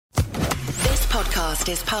podcast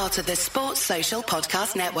is part of the Sports Social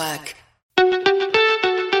Podcast Network.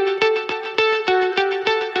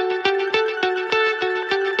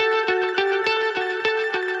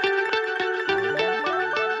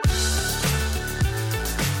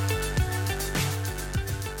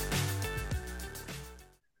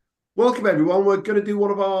 Welcome everyone. We're going to do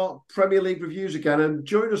one of our Premier League reviews again, and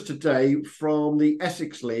join us today from the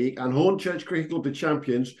Essex League and Hornchurch Cricket Club, the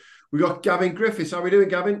champions. We've got Gavin Griffiths. How are we doing,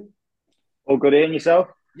 Gavin? All good, Ian, yourself?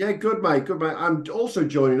 Yeah, good mate, good mate. And also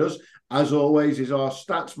joining us, as always, is our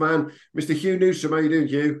stats man, Mr. Hugh Newsom. How are you doing,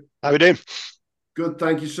 Hugh? How are we doing? Good,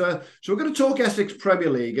 thank you, sir. So we're going to talk Essex Premier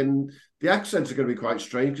League, and the accents are going to be quite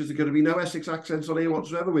strange because there's going to be no Essex accents on here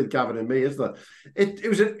whatsoever with Gavin and me, is there? It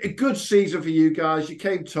was a good season for you guys. You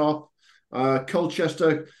came top.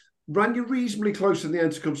 Colchester ran you reasonably close in the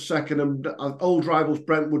end to come second, and old rivals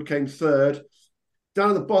Brentwood came third.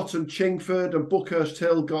 Down at the bottom, Chingford and Buckhurst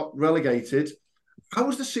Hill got relegated. How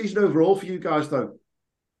was the season overall for you guys, though?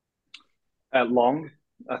 Long.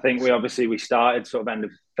 I think we started sort of end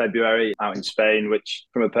of February out in Spain, which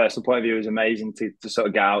from a personal point of view was amazing to sort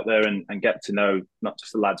of get out there and get to know not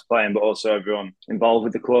just the lads playing, but also everyone involved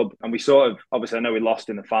with the club. And we sort of, obviously I know we lost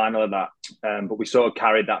in the final of that, but we sort of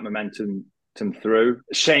carried that momentum through.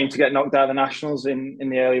 Shame to get knocked out of the Nationals in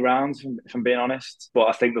the early rounds, if I'm being honest. But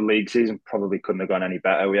I think the league season probably couldn't have gone any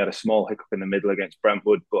better. We had a small hiccup in the middle against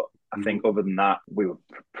Brentwood, but I think other than that, we were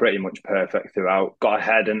pretty much perfect throughout. Got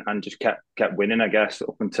ahead and just kept winning, I guess,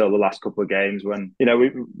 up until the last couple of games when,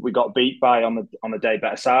 we got beat by on the day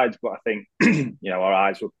better sides. But I think, our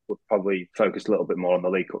eyes were probably focused a little bit more on the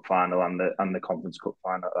League Cup final and the Conference Cup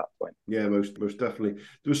final at that point. Yeah, most definitely.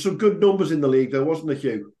 There was some good numbers in the league, though, wasn't there,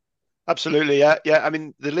 Hugh? Absolutely, yeah. I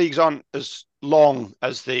mean, the leagues aren't as long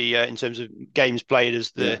as the in terms of games played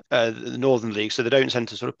as the Northern League, so they don't tend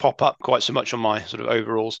to sort of pop up quite so much on my sort of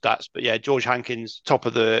overall stats. But yeah, George Hankins, top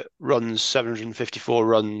of the runs, 754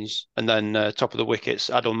 runs, and then top of the wickets,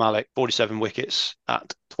 Adil Malik, 47 wickets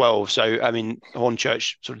at 12. So I mean,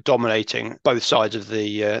 Hornchurch sort of dominating both sides of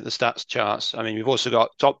the stats charts. I mean, we've also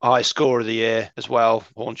got top high scorer of the year as well,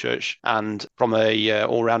 Hornchurch, and from a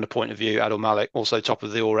all-rounder point of view, Adil Malik also top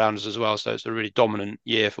of the all-rounders as well. So it's a really dominant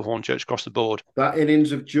year for Hornchurch across the board. That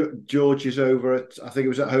innings of George is over at, I think it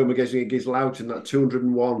was at home against Loughton, that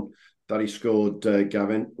 201 that he scored,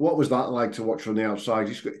 Gavin. What was that like to watch from the outside?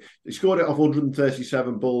 He scored it off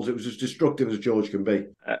 137 balls. It was as destructive as George can be.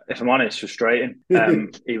 If I'm honest, frustrating.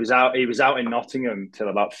 He was out in Nottingham till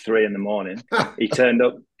about 3 a.m. He turned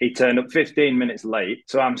up 15 minutes late.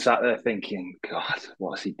 So I'm sat there thinking, God,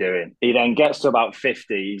 what's he doing? He then gets to about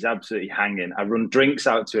 50. He's absolutely hanging. I run drinks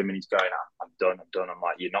out to him and he's going, I'm done. I'm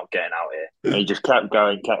like, you're not getting out here. And he just kept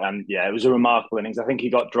going. And yeah, it was a remarkable innings. I think he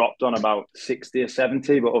got dropped on about 60 or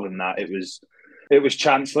 70. But other than that, it was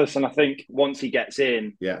chanceless. And I think once he gets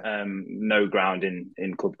in, no ground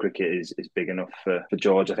in club cricket is big enough for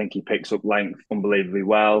George. I think he picks up length unbelievably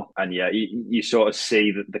well. And yeah, you sort of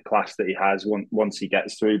see the class that he has once he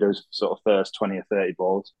gets through those sort of first 20 or 30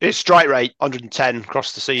 balls. His strike rate, 110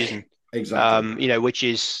 across the season. Exactly. Which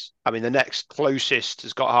is, I mean, the next closest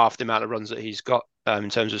has got half the amount of runs that he's got in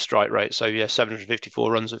terms of strike rate. So yeah,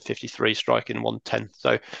 754 runs at 53, striking 110.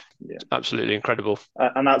 So it's absolutely incredible.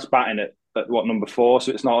 And that's batting at what, number 4?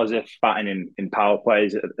 So it's not as if batting in power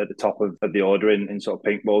plays at the top of the order in sort of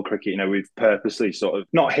pink ball cricket. We've purposely sort of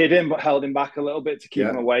not hid him, but held him back a little bit to keep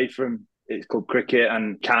him away from it's club cricket.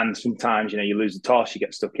 And can sometimes, you lose the toss, you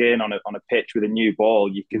get stuck in on a pitch with a new ball.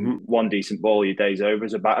 You can one decent ball, your day's over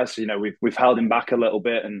as a batter. So we've held him back a little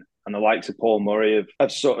bit, and the likes of Paul Murray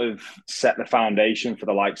have sort of set the foundation for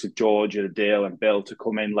the likes of George, Adil and Bill to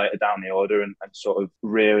come in later down the order and sort of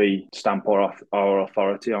really stamp our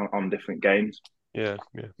authority on different games. Yeah.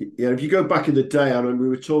 If you go back in the day, I mean, we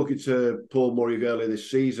were talking to Paul Murray earlier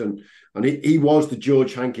this season, and he was the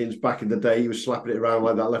George Hankins back in the day. He was slapping it around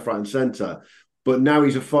like that, left, right, and centre. But now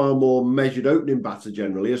he's a far more measured opening batter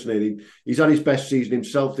generally, isn't he? He's had his best season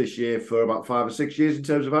himself this year for about 5 or 6 years in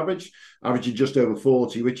terms of averaging just over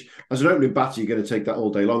 40, which as an opening batter, you're going to take that all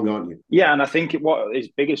day long, aren't you? Yeah, and I think what his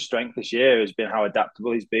biggest strength this year has been how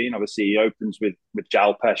adaptable he's been. Obviously, he opens with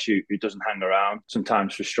Jalpesh, who doesn't hang around,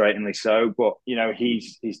 sometimes frustratingly so. But,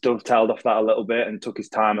 he's dovetailed off that a little bit and took his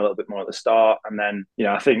time a little bit more at the start. And then,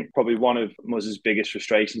 I think probably one of Muzz's biggest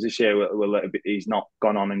frustrations this year were he's not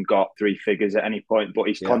gone on and got 3 figures at any point, but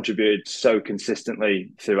he's contributed so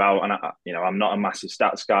consistently throughout. And I'm not a massive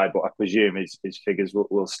stats guy, but I presume his figures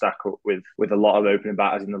will stack up with a lot of opening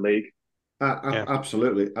batters in the league.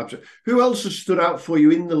 Absolutely. Who else has stood out for you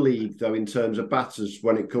in the league, though, in terms of batters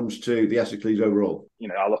when it comes to the Essex League overall?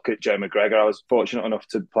 I look at Joe McGregor. I was fortunate enough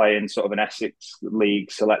to play in sort of an Essex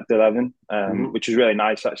League Select 11, which was really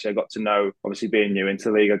nice, actually. I got to know, obviously being new into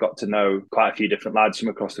the league, I got to know quite a few different lads from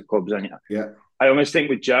across the clubs. And I almost think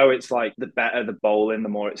with Joe, it's like the better the bowling, the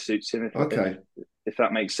more it suits him. If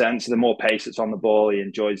that makes sense. The more pace that's on the ball, he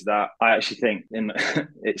enjoys that. I actually think,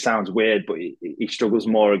 it sounds weird, but he struggles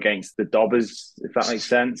more against the dobbers, if that makes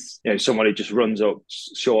sense. Someone who just runs up,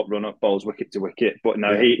 short run up, bowls wicket to wicket. But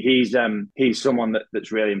no, he's someone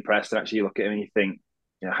that's really impressed. And actually, you look at him and you think,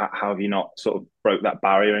 how have you not sort of broke that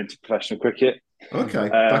barrier into professional cricket? Okay,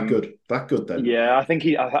 that good then. Yeah, I think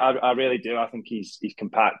I really do. I think he's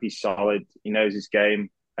compact, he's solid, he knows his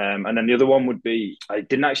game. And then the other one would be, I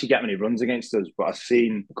didn't actually get many runs against us, but I've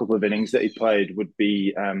seen a couple of innings that he played, would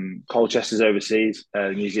be Colchester's overseas,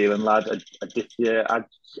 New Zealand lad, Aditya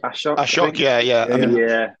Ashok.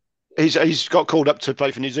 Yeah. He's got called up to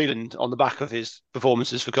play for New Zealand on the back of his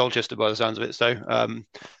performances for Colchester, by the sounds of it. So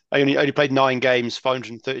I only played 9 games,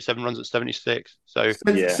 537 runs at 76. So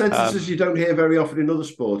sentences you don't hear very often in other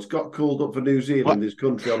sports. Got called up for New Zealand, his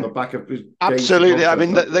country, on the back of his absolutely. I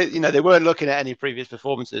mean, they weren't looking at any previous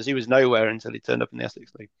performances. He was nowhere until he turned up in the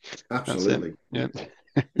Essex League. Absolutely. Yeah.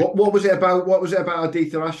 What was it about? What was it about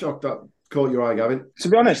Aditya Ashok that caught your eye, Gavin? To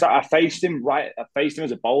be honest, I faced him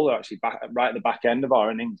as a bowler, actually, right at the back end of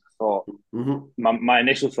our innings. I thought my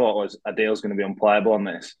initial thought was Adil's going to be unplayable on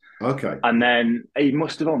this. Okay. And then he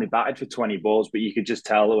must have only batted for 20 balls, but you could just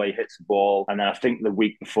tell the way he hits the ball. And then I think the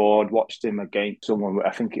week before, I'd watched him against someone,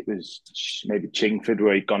 I think it was maybe Chingford,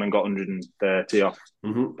 where he'd gone and got 130 off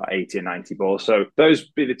about 80 or 90 balls. So those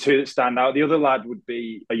would be the two that stand out. The other lad would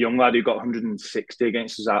be a young lad who got 160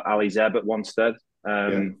 against us, Ali Zeb at Wanstead.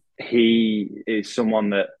 He is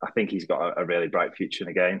someone that I think he's got a really bright future in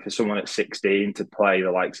the game. For someone at 16 to play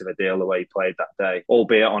the likes of Adil the way he played that day,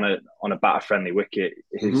 albeit on a batter-friendly wicket,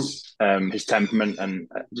 his temperament and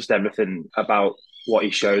just everything about what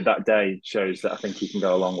he showed that day shows that I think he can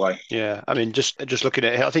go a long way. Yeah, I mean, just looking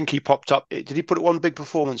at it, I think he popped up. Did he put one big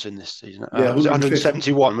performance in this season? Yeah, was it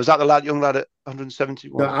 171? Was that the young lad at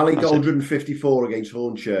 171? No, Ali got 154 against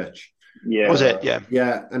Hornchurch. Yeah, was it? Yeah,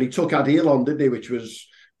 yeah, and he took Adil on, didn't he? Which was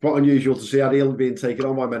quite unusual to see Adil being taken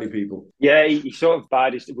on by many people. Yeah, he sort of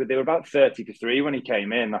bided. They were about 30 for 3 when he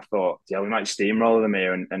came in. I thought, we might steamroll them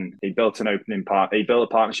here. And he built an opening part. He built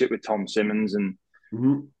a partnership with Tom Simmons and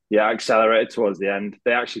accelerated towards the end.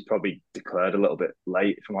 They actually probably declared a little bit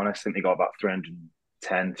late, if I'm honest. I think they got about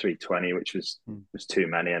 310, 320, which was too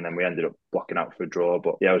many. And then we ended up blocking out for a draw.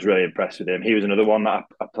 But I was really impressed with him. He was another one that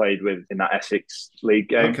I played with in that Essex League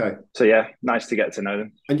game. Okay. So nice to get to know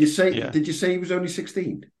them. And did you say he was only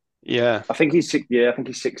 16? Yeah, I think he's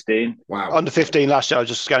 16. Wow. Under 15 last year. I was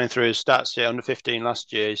just scanning through his stats. Yeah, under 15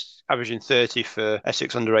 last year, he's averaging 30 for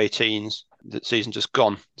Essex under 18s. That season just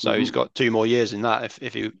gone, so he's got 2 more years in that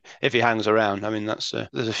if he hangs around. I mean, that's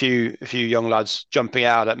there's a few young lads jumping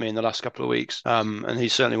out at me in the last couple of weeks, and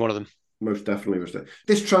he's certainly one of them. Most definitely.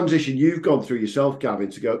 This transition you've gone through yourself,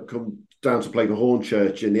 Gavin, to come down to play for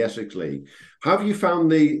Hornchurch in the Essex League. How have you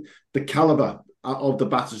found the calibre of the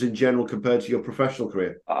batters in general compared to your professional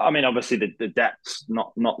career? I mean, obviously the depth's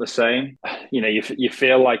not the same. You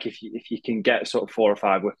feel like if you can get sort of 4 or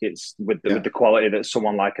 5 wickets with the quality that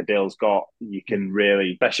someone like Adil's got, you can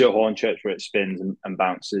really, especially at Hornchurch where it spins and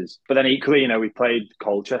bounces. But then equally, we played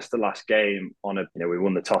Colchester last game on we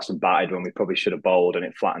won the toss and batted when we probably should have bowled and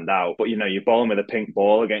it flattened out. But you're bowling with a pink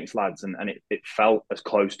ball against lads and it felt as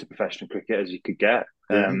close to professional cricket as you could get.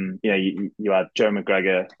 You had Joe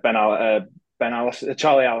McGregor, Ben Allison,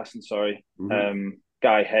 Charlie Allison,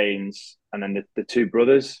 Guy Haynes, and then the 2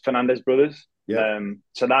 brothers, Fernandez brothers. Yeah.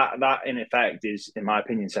 So that in effect is, in my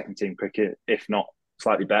opinion, second team cricket, if not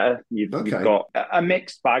slightly better. You've got a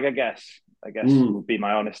mixed bag, I guess would be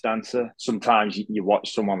my honest answer. Sometimes you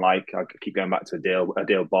watch someone like, I keep going back to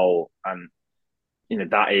Adil bowl, and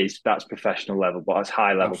that's professional level, but that's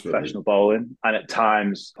high level professional bowling. And at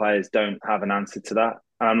times players don't have an answer to that.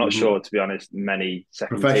 And I'm not sure, to be honest, many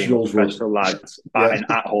professional lads batting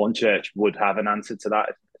at Hornchurch would have an answer to that,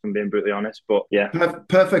 if I'm being brutally honest. But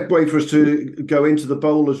perfect way for us to go into the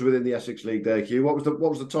bowlers within the Essex League there, Hugh. What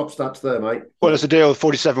was the top stats there, mate? Well, it's a deal with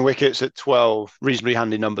 47 wickets at 12, reasonably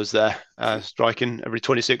handy numbers there. Striking every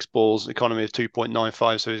 26 balls, economy of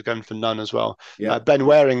 2.95, so he's going for none as well. Yeah. Ben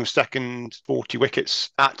Waring second, 40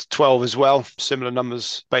 wickets at 12 as well. Similar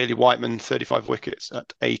numbers. Bailey Whiteman 35 wickets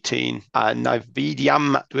at 18.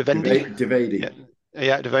 Navidiam Dwivendi.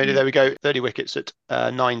 Yeah, Dwivendi. There we go. 30 wickets at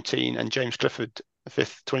 19, and James Clifford,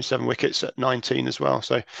 5th, 27 wickets at 19 as well.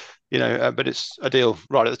 So but it's Adil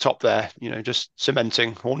right at the top there, just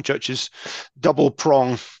cementing Hornchurch's double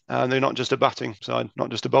prong. And they're not just a batting side, not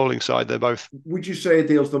just a bowling side, they're both. Would you say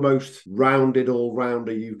Adil's the most rounded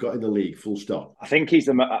all-rounder you've got in the league, full stop? I think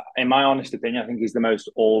in my honest opinion, I think he's the most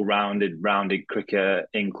rounded cricketer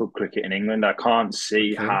in club cricket in England. I can't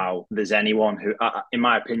see how there's anyone who, in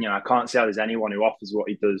my opinion, I can't see how there's anyone who offers what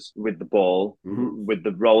he does with the ball, with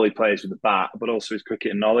the role he plays with the bat, but also his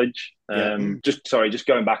cricket knowledge. Just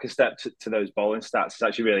going back a step to those bowling stats, it's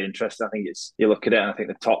actually really interesting. I think you look at it and I think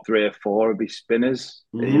the top 3 or 4 would be spinners.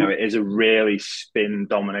 It is a really spin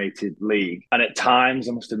dominated league. And at times,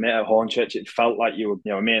 I must admit, at Hornchurch, it felt like me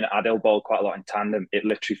and Adil bowled quite a lot in tandem. It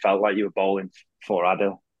literally felt like you were bowling for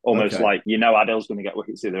Adil. Almost like, Adil's going to get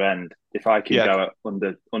wickets at the end. If I can go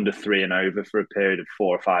at under 3 and over for a period of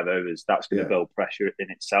 4 or 5 overs, that's going to build pressure in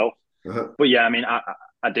itself. But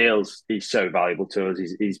Adil's, he's so valuable to us.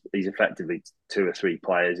 He's effectively 2 or 3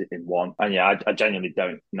 players in one. And I genuinely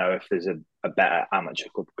don't know if there's a better amateur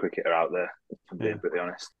club cricketer out there, if I'm being brutally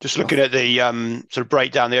honest. Just looking at the sort of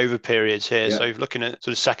breakdown the over periods here. So looking at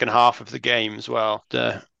sort of second half of the game as well.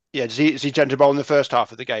 Does he tend to bowl in the first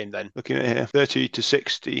half of the game then? Looking at here, 30 to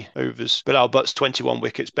 60 overs. Bilal Butts, 21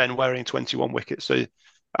 wickets. Ben Waring, 21 wickets. So,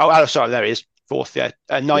 sorry, there he is. Fourth,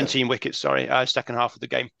 19 wickets, second half of the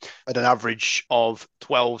game at an average of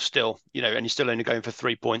 12 still, and he's still only going for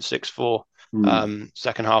 3.64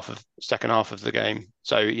 second half of the game.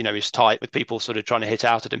 So, he's tight with people sort of trying to hit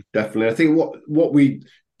out at him. Definitely. I think what we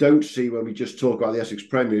don't see when we just talk about the Essex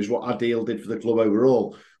Premier is what Adil did for the club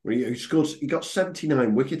overall. When he got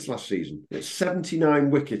 79 wickets last season. It's 79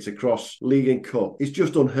 wickets across league and cup. It's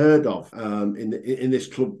just unheard of in this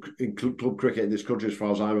club cricket in this country, as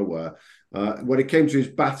far as I'm aware. When it came to his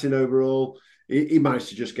batting overall, he managed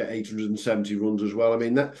to just get 870 runs as well. I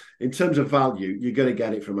mean, that in terms of value, you're going to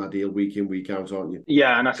get it from Adil week in, week out, aren't you?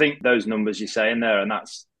 Yeah, and I think those numbers you're saying there, and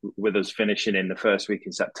that's with us finishing in the first week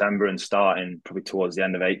in September and starting probably towards the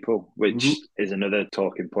end of April, which is another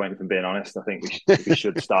talking point, if I'm being honest. I think we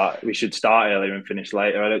should start earlier and finish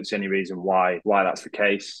later. I don't see any reason why that's the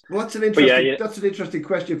case. Well, that's an interesting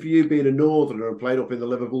question for you, being a northerner and playing up in the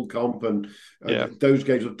Liverpool comp and those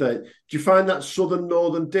games up there. Do you find that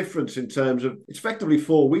southern-northern difference in terms of, it's effectively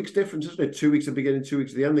 4 weeks difference, isn't it? 2 weeks at the beginning, 2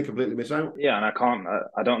 weeks at the end, they completely miss out. Yeah, and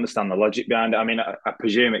I don't understand the logic behind it. I mean, I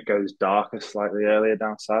presume it goes darker slightly earlier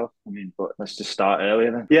down south. I mean, but let's just start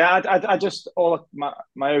earlier then. Yeah, I just, my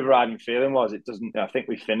overriding feeling was it doesn't, I think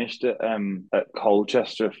we finished at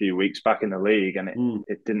Colchester a few weeks back in the league and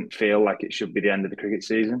it didn't feel like it should be the end of the cricket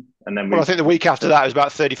season. And then I think the week after that was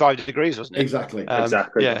about 35 degrees, wasn't it? Exactly.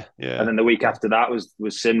 Exactly. Yeah. And then the week after that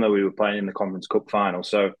was similar. We were playing in the Conference Cup final.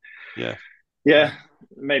 So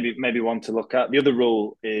maybe one to look at. The other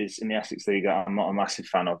rule is in the Essex League that I'm not a massive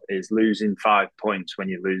fan of is losing 5 points when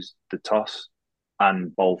you lose the toss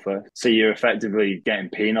and bowl first. So you're effectively getting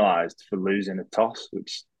penalised for losing a toss,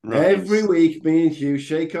 which every week me and Hugh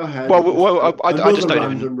shake our heads. Well, I just don't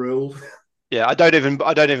random rule. Yeah, I don't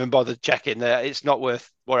even bother checking there. It's not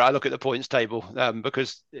worth. Well, I look at the points table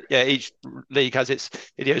because each league has its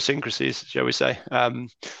idiosyncrasies, shall we say.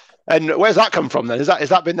 And where's that come from then? Has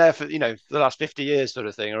that been there for the last 50 years sort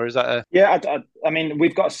of thing, or is that I mean,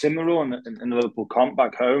 we've got a similar rule in the Liverpool comp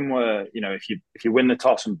back home where if you win the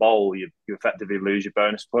toss and bowl, you effectively lose your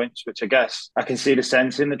bonus points, which I guess I can see the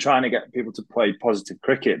sense in. They're trying to get people to play positive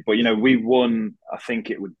cricket, but we won. I think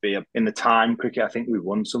it would be in the time cricket. I think we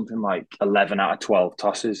won something like 11 out of 12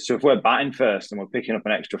 tosses. So if we're batting first and we're picking up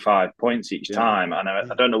an extra 5 points each time, and I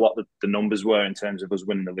don't know what the numbers were in terms of us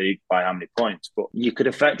winning the league by how many points, but you could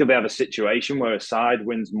effectively have a situation where a side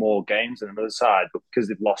wins more games than another side, but because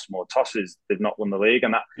they've lost more tosses, they've not won the league,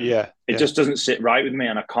 and it just doesn't sit right with me,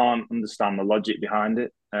 and I can't understand the logic behind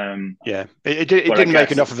it. It didn't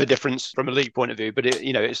make enough of a difference from a league point of view, but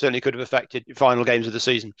it certainly could have affected final games of the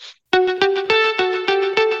season.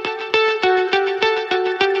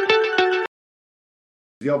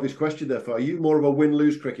 The obvious question, therefore, are you more of a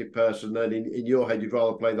win-lose cricket person than in your head you'd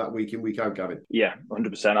rather play that week in, week out, Gavin? Yeah,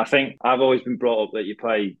 100%. I think I've always been brought up that you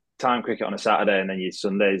play time cricket on a Saturday and then your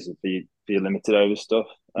Sundays for your limited over stuff.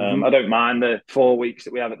 I don't mind the 4 weeks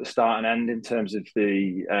that we have at the start and end in terms of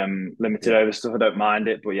the limited over stuff. I don't mind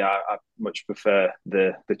it, but I much prefer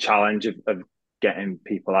the challenge of getting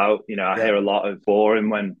people out. I hear a lot of boring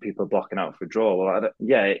when people are blocking out for a draw. Well,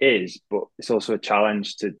 it is, but it's also a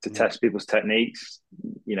challenge to test people's techniques.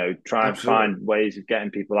 Try and find ways of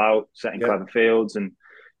getting people out, setting clever fields, and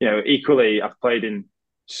equally, I've played in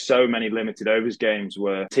so many limited overs games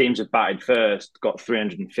where teams have batted first, got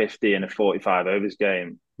 350 in a 45 overs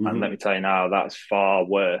game, and let me tell you now, that's far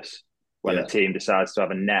worse when a team decides to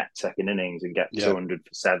have a net second innings and get 200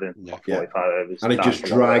 for 7 or 45 overs. And it just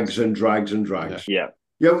drags and drags and drags. Yeah.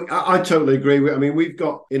 Yeah, I totally agree. I mean, we've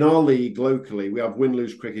got, in our league locally, we have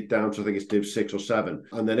win-lose cricket down to, I think it's Div 6 or 7.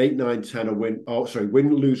 And then 8, 9, 10 are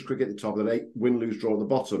win-lose cricket at the top, and then 8 win-lose draw at the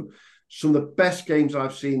bottom. Some of the best games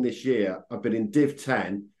I've seen this year have been in Div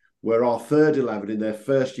 10, where our third 11 in their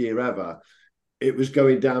first year ever, it was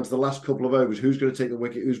going down to the last couple of overs. Who's going to take the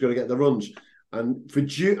wicket? Who's going to get the runs? And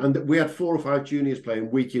we had 4 or 5 juniors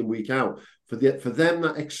playing week in, week out. For them,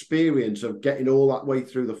 that experience of getting all that way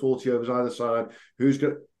through the 40 overs either side,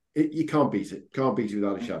 you can't beat it. Can't beat it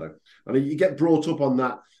without a shadow. And you get brought up on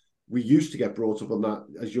that. We used to get brought up on that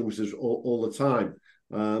as youngsters all the time.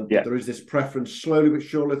 But there is this preference, slowly but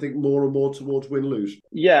surely, I think, more and more towards win-lose.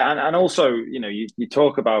 Yeah, and also, you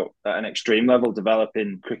talk about at an extreme level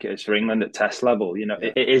developing cricketers for England at Test level.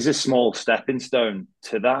 It is a small stepping stone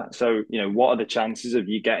to that. So, what are the chances of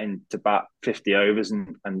you getting to bat 50 overs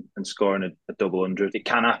and scoring a double 100? It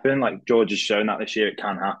can happen. Like George has shown that this year, it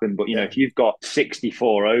can happen. But, if you've got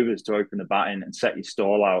 64 overs to open the batting and set your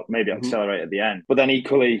stall out, maybe accelerate at the end. But then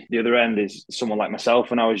equally, the other end is someone like myself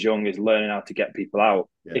when I was young is learning how to get people out.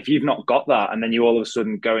 Yeah. If you've not got that, and then you all of a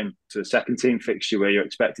sudden go into a second team fixture where you're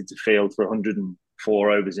expected to field for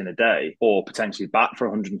 104 overs in a day, or potentially bat for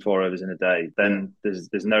 104 overs in a day, then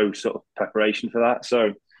there's no sort of preparation for that.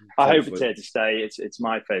 So I hope it's here to stay. It's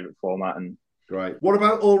my favourite format. And great. What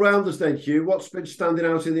about all-rounders then, Hugh? What's been standing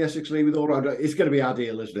out in the Essex League with all-rounders? It's going to be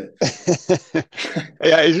Adil, isn't it?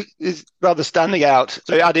 It's rather standing out.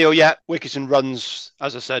 So Adil, wickets and runs,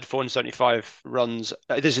 as I said, 475 runs.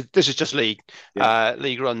 This is just league.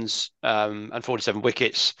 League runs and 47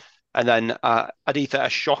 wickets. And then Aditha, a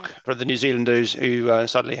shock for the New Zealanders who,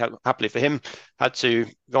 sadly, happily for him, had to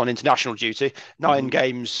go on international duty. 9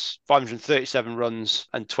 games, 537 runs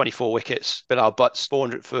and 24 wickets. Bilal Butts,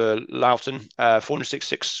 400 for Loughton,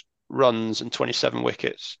 466 runs and 27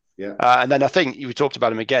 wickets. Yeah. And then I think you talked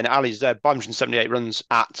about him again. Ali's there, 578 runs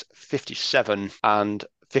at 57 and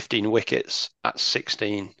 15 wickets at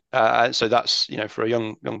 16. So that's, for a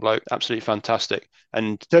young bloke, absolutely fantastic.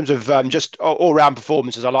 And in terms of just all-round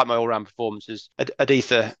performances, I like my all-round performances.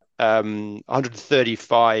 Aditha,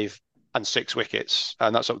 135 and 6 wickets.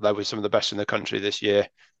 And that's up there with some of the best in the country this year.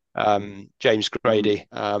 James Grady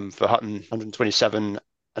for Hutton, 127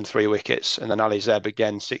 and 3 wickets. And then Ali Zeb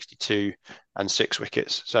again, 62 and 6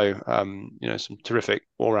 wickets. So, some terrific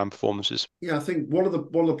all-round performances. Yeah, I think one of the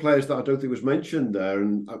players that I don't think was mentioned there,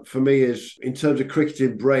 and for me is, in terms of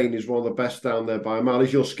cricketing brain, is one of the best down there by a mile.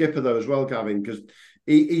 He's your skipper though as well, Gavin, because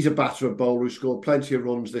he's a batter and bowler who scored plenty of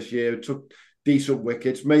runs this year, took decent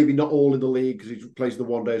wickets, maybe not all in the league because he plays the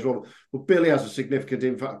one day as well. But Billy has a significant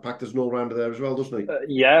impact as an all-rounder there as well, doesn't he?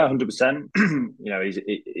 100%.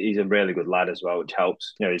 He's a really good lad as well, which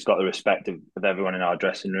helps. He's got the respect of everyone in our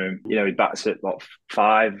dressing room. He bats at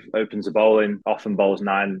 5, opens the bowling, often bowls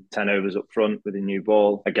 9, 10 overs up front with a new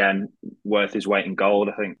ball. Again, worth his weight in gold.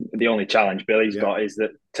 I think the only challenge Billy's got is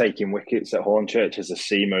that taking wickets at Hornchurch as a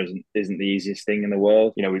seamer isn't the easiest thing in the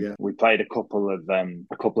world. We played a couple of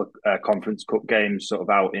Conference Cup games sort of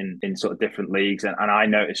out in sort of different leagues, and I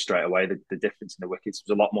noticed straight away the difference in the wickets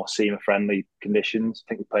was a lot more seamer friendly conditions. I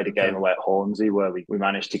think we played a game away at Hornsey where we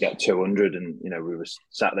managed to get 200, and we were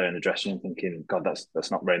sat there in the dressing room thinking, God, that's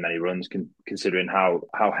not very many runs considering how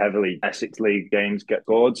heavily Essex League games get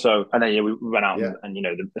scored. So, and then we went out and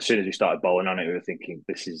as soon as we started bowling on it, we were thinking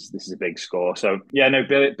this is a big score. So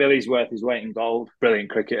Billy's worth his weight in gold. Brilliant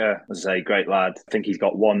cricketer, as I say, great lad. I think he's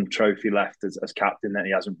got 1 trophy left as captain that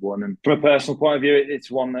he hasn't won. And from a personal point of view, it's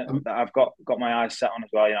one that I've got my eyes set on as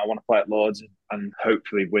well. I want to play at Lords and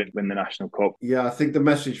hopefully win the National Cup. Yeah, I think the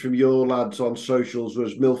message from your lads on socials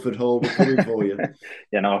was Milford Hall, we're coming for you.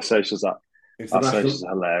 Our socials are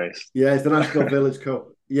hilarious. Yeah, it's the National Village Cup.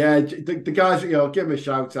 Yeah, the guys, give them a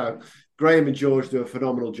shout out. Graham and George do a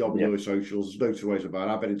phenomenal job with those socials. There's no two ways about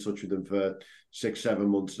it. I've been in touch with them for 6-7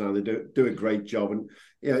 months now. They do a great job. And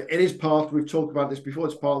it is part, we've talked about this before,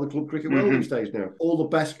 it's part of the club cricket world these days now. All the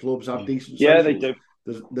best clubs have decent socials. Yeah, they do.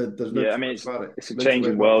 There's no about it. It's a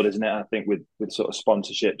changing world, isn't it? I think with sort of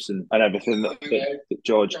sponsorships and everything that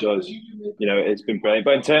George does, it's been brilliant.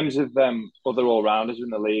 But in terms of other all-rounders in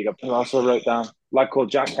the league, I also wrote down a lad called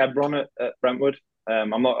Jack Hebron at Brentwood.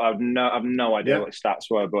 I've no idea what his stats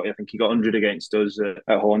were, but I think he got 100 against us at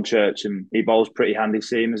Hornchurch, and he bowls pretty handy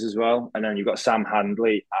seamers as well. And then you've got Sam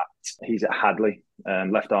Handley he's at Hadley,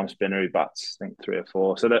 left arm spinner who bats I think 3 or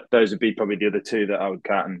 4. So those would be probably the other 2 that I would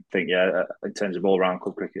count and think in terms of all round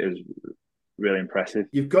club cricketers, really impressive.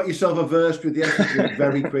 You've got yourself versed with the Essex League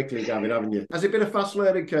very quickly, Gavin, haven't you? Has it been a fast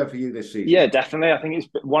learning curve for you this season? Yeah, definitely. I think it's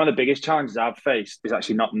one of the biggest challenges I've faced is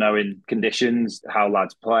actually not knowing conditions, how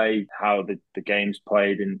lads play, how the game's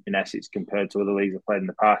played in Essex compared to other leagues I've played in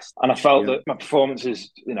the past. And I felt that my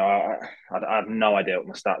performances, I have no idea what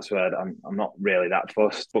my stats were. I'm not really that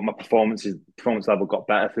fussed, but my performance level got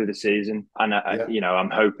better through the season. And, I'm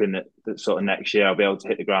hoping that sort of next year I'll be able to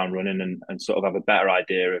hit the ground running and sort of have a better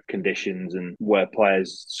idea of conditions and where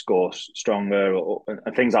players score stronger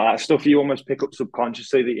and things like that. Stuff you almost pick up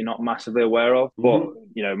subconsciously that you're not massively aware of. But,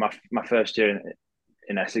 my first year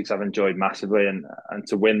in Essex, I've enjoyed massively, and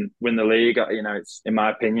to win the league, it's, in my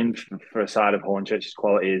opinion, for a side of Hornchurch's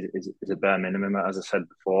quality is a bare minimum. As I said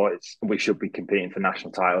before, we should be competing for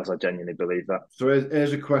national titles. I genuinely believe that. So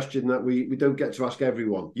here's a question that we don't get to ask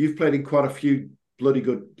everyone. You've played in quite a few bloody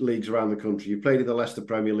good leagues around the country. You played in the Leicester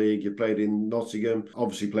Premier League, you played in Nottingham,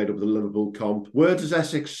 obviously played up with the Liverpool comp. Where does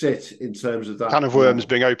Essex sit in terms of that? Can of worms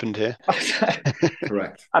being opened here.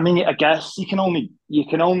 Correct. I mean, I guess you can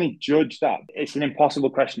only judge that. It's an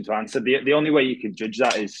impossible question to answer. The only way you can judge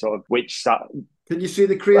that is sort of which side. Can you see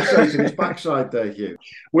the creosote in his backside there, Hugh?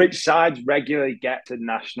 Which sides regularly get to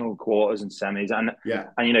national quarters and semis?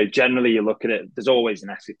 And generally you look at it, there's always an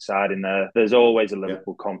Essex side in there. There's always a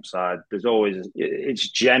Liverpool comp side. It's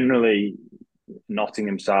generally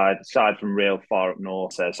Nottingham side, aside from real far up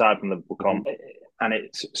north, aside from Liverpool comp. And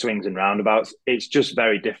it swings and roundabouts. It's just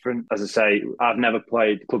very different. As I say, I've never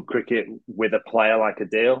played club cricket with a player like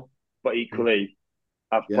Adil, but equally,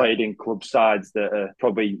 I've played in club sides that are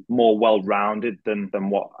probably more well-rounded than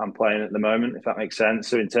what I'm playing at the moment, if that makes sense.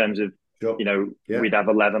 So in terms of, we'd have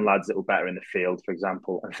 11 lads that were better in the field, for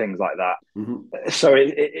example, and things like that. Mm-hmm. So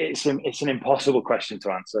it's an impossible question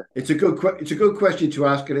to answer. It's a good question to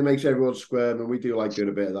ask, and it makes everyone squirm, and we do like doing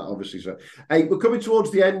a bit of that, obviously. So, hey, we're coming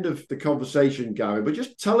towards the end of the conversation, Gavin, but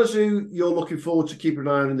just tell us who you're looking forward to keeping an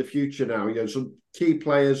eye on in the future now. Some key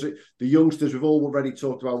players, the youngsters, we've already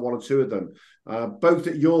talked about one or two of them, both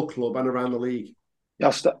at your club and around the league.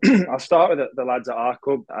 I'll start with the lads at our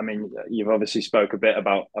club. I mean, you've obviously spoke a bit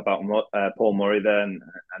about Paul Murray there and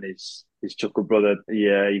his chuckle brother.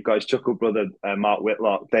 Yeah, you've got his chuckle brother, Mark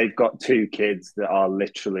Whitlock. They've got two kids that are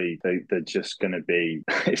literally, they're just going to be,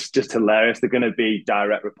 it's just hilarious. They're going to be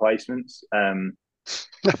direct replacements.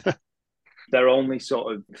 They're only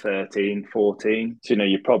sort of 13, 14. So,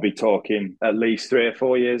 you're probably talking at least 3 or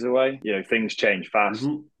 4 years away. Things change fast.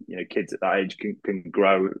 Mm-hmm. Kids at that age can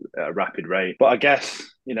grow at a rapid rate. But I guess,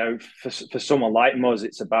 for someone like Muzz,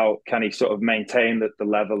 it's about, can he sort of maintain the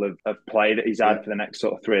level of play that he's had for the next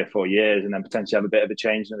sort of 3 or 4 years and then potentially have a bit of a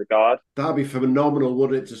change in the guard? That'd be phenomenal,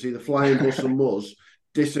 wouldn't it, to see the flying bus and Muzz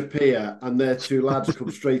disappear and their two lads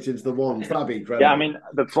come straight into the ones. That'd be incredible. Yeah, I mean,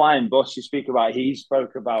 the flying bus you speak about, he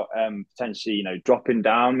spoke about potentially, dropping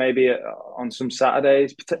down maybe on some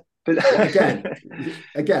Saturdays. Again.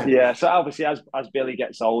 Yeah, so obviously as Billy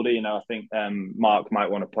gets older, I think Mark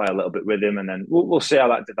might want to play a little bit with him, and then we'll see how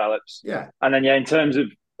that develops. Yeah. And then, in terms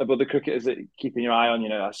of other cricketers that keeping your eye on,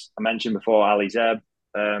 as I mentioned before, Ali Zeb.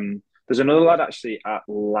 There's another lad actually at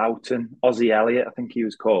Loughton, Ozzy Elliott, I think he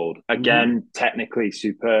was called. Again, technically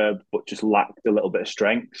superb, but just lacked a little bit of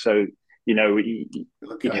strength. So, he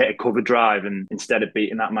hit a cover drive, and instead of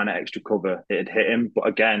beating that man at extra cover, it had hit him. But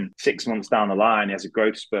again, 6 months down the line, he has a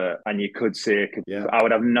growth spurt, and you could see I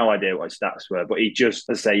would have no idea what his stats were, but he just,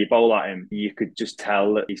 let's say you bowl at him, you could just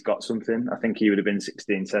tell that he's got something. I think he would have been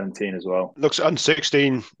 16, 17 as well. Looks under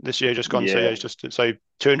 16 this year, just gone. So, he's just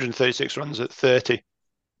 236 runs at 30.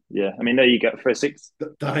 Yeah, I mean, there you go for a six.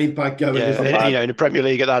 That ain't bad going. In the Premier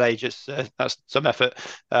League at that age, that's some effort.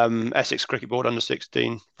 Essex Cricket Board under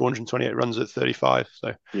 16, 428 runs at 35.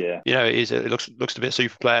 So it looks to be a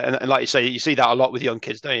super player. And like you say, you see that a lot with young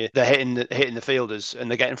kids, don't you? They're hitting the fielders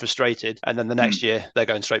and they're getting frustrated, and then the next year they're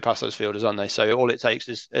going straight past those fielders, aren't they? So all it takes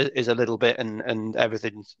is a little bit, and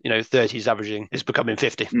everything. 30s averaging is becoming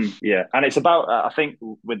 50. Yeah, and it's about I think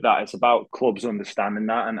with that, it's about clubs understanding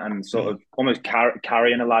that and sort of almost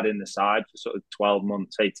carrying a lad in the side for sort of 12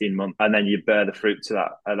 months, 18 months, and then you bear the fruits of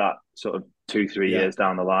that sort of 2-3 years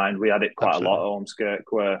down the line. We had it quite a lot at Ormskirk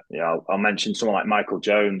where, I'll mention someone like Michael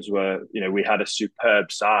Jones where, we had a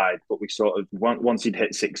superb side, but we sort of, once he'd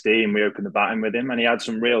hit 16, we opened the batting with him and he had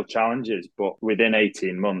some real challenges, but within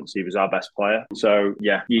 18 months, he was our best player. So,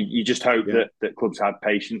 you just hope that clubs have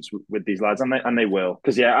patience with these lads, and they will.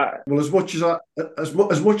 Because, well, as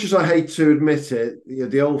much as I hate to admit it,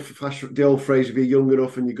 the old phrase, if you're young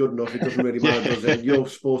enough and you're good enough, it doesn't really matter, does it? Your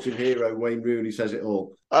sporting hero, Wayne Rooney, says it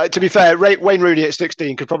all. To be fair, Wayne Rooney at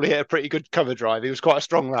 16 could probably hit a pretty good cover drive. He was quite a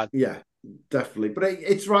strong lad. Yeah, definitely. But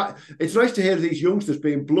it's right. It's nice to hear these youngsters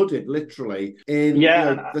being blooded, literally.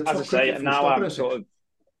 The top as I say, now I'm sort of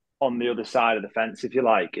on the other side of the fence, if you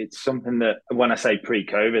like. It's something that, when I say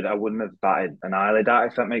pre-COVID, I wouldn't have batted an eyelid at,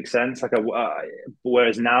 if that makes sense.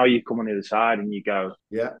 Whereas now you come on the other side and you go,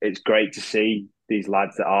 yeah, it's great to see these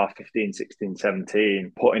lads that are 15, 16,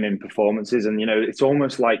 17 putting in performances. And, it's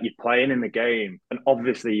almost like you're playing in the game and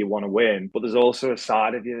obviously you want to win, but there's also a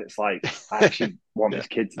side of you that's like, I actually want this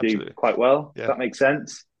kid to do quite well. Yeah. If that makes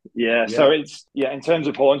sense. Yeah. So it's, in terms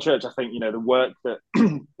of Hornchurch, I think, the work that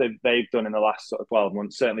they've done in the last sort of 12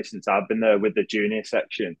 months, certainly since I've been there with the junior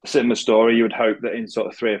section, similar story. You would hope that in sort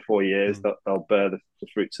of 3 or 4 years that they'll bear the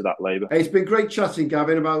fruits of that labour. Hey, it's been great chatting,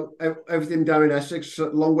 Gavin, about everything down in Essex. A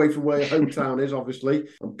long way from where your hometown is, obviously.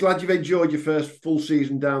 I'm glad you've enjoyed your first full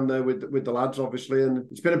season down there with the lads, obviously. And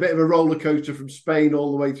it's been a bit of a roller coaster from Spain all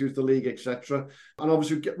the way through the league, etc. And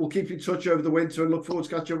obviously, we'll keep in touch over the winter and look forward to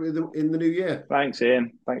catching up with you in the new year. Thanks,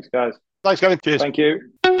 Ian. Thanks, guys. Thanks, Gavin. Cheers. Thank you.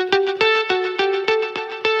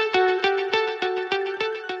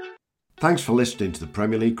 Thanks for listening to the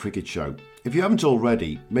Premier League Cricket Show. If you haven't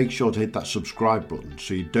already, make sure to hit that subscribe button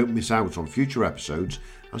so you don't miss out on future episodes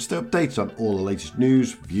and stay updated on all the latest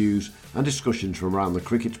news, views and discussions from around the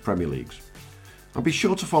cricket's Premier Leagues. And be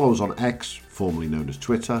sure to follow us on X, formerly known as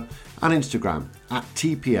Twitter, and Instagram at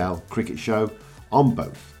TPL Cricket Show on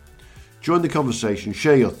both. Join the conversation,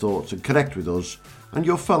 share your thoughts and connect with us and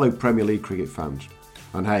your fellow Premier League cricket fans.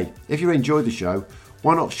 And hey, if you enjoyed the show,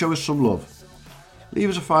 why not show us some love? Leave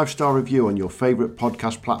us a 5-star review on your favourite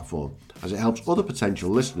podcast platform, as it helps other potential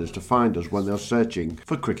listeners to find us when they're searching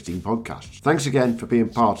for cricketing podcasts. Thanks again for being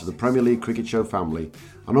part of the Premier League Cricket Show family,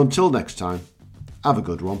 and until next time, have a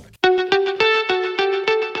good one.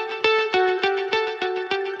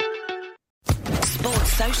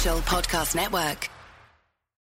 Sports Social Podcast Network.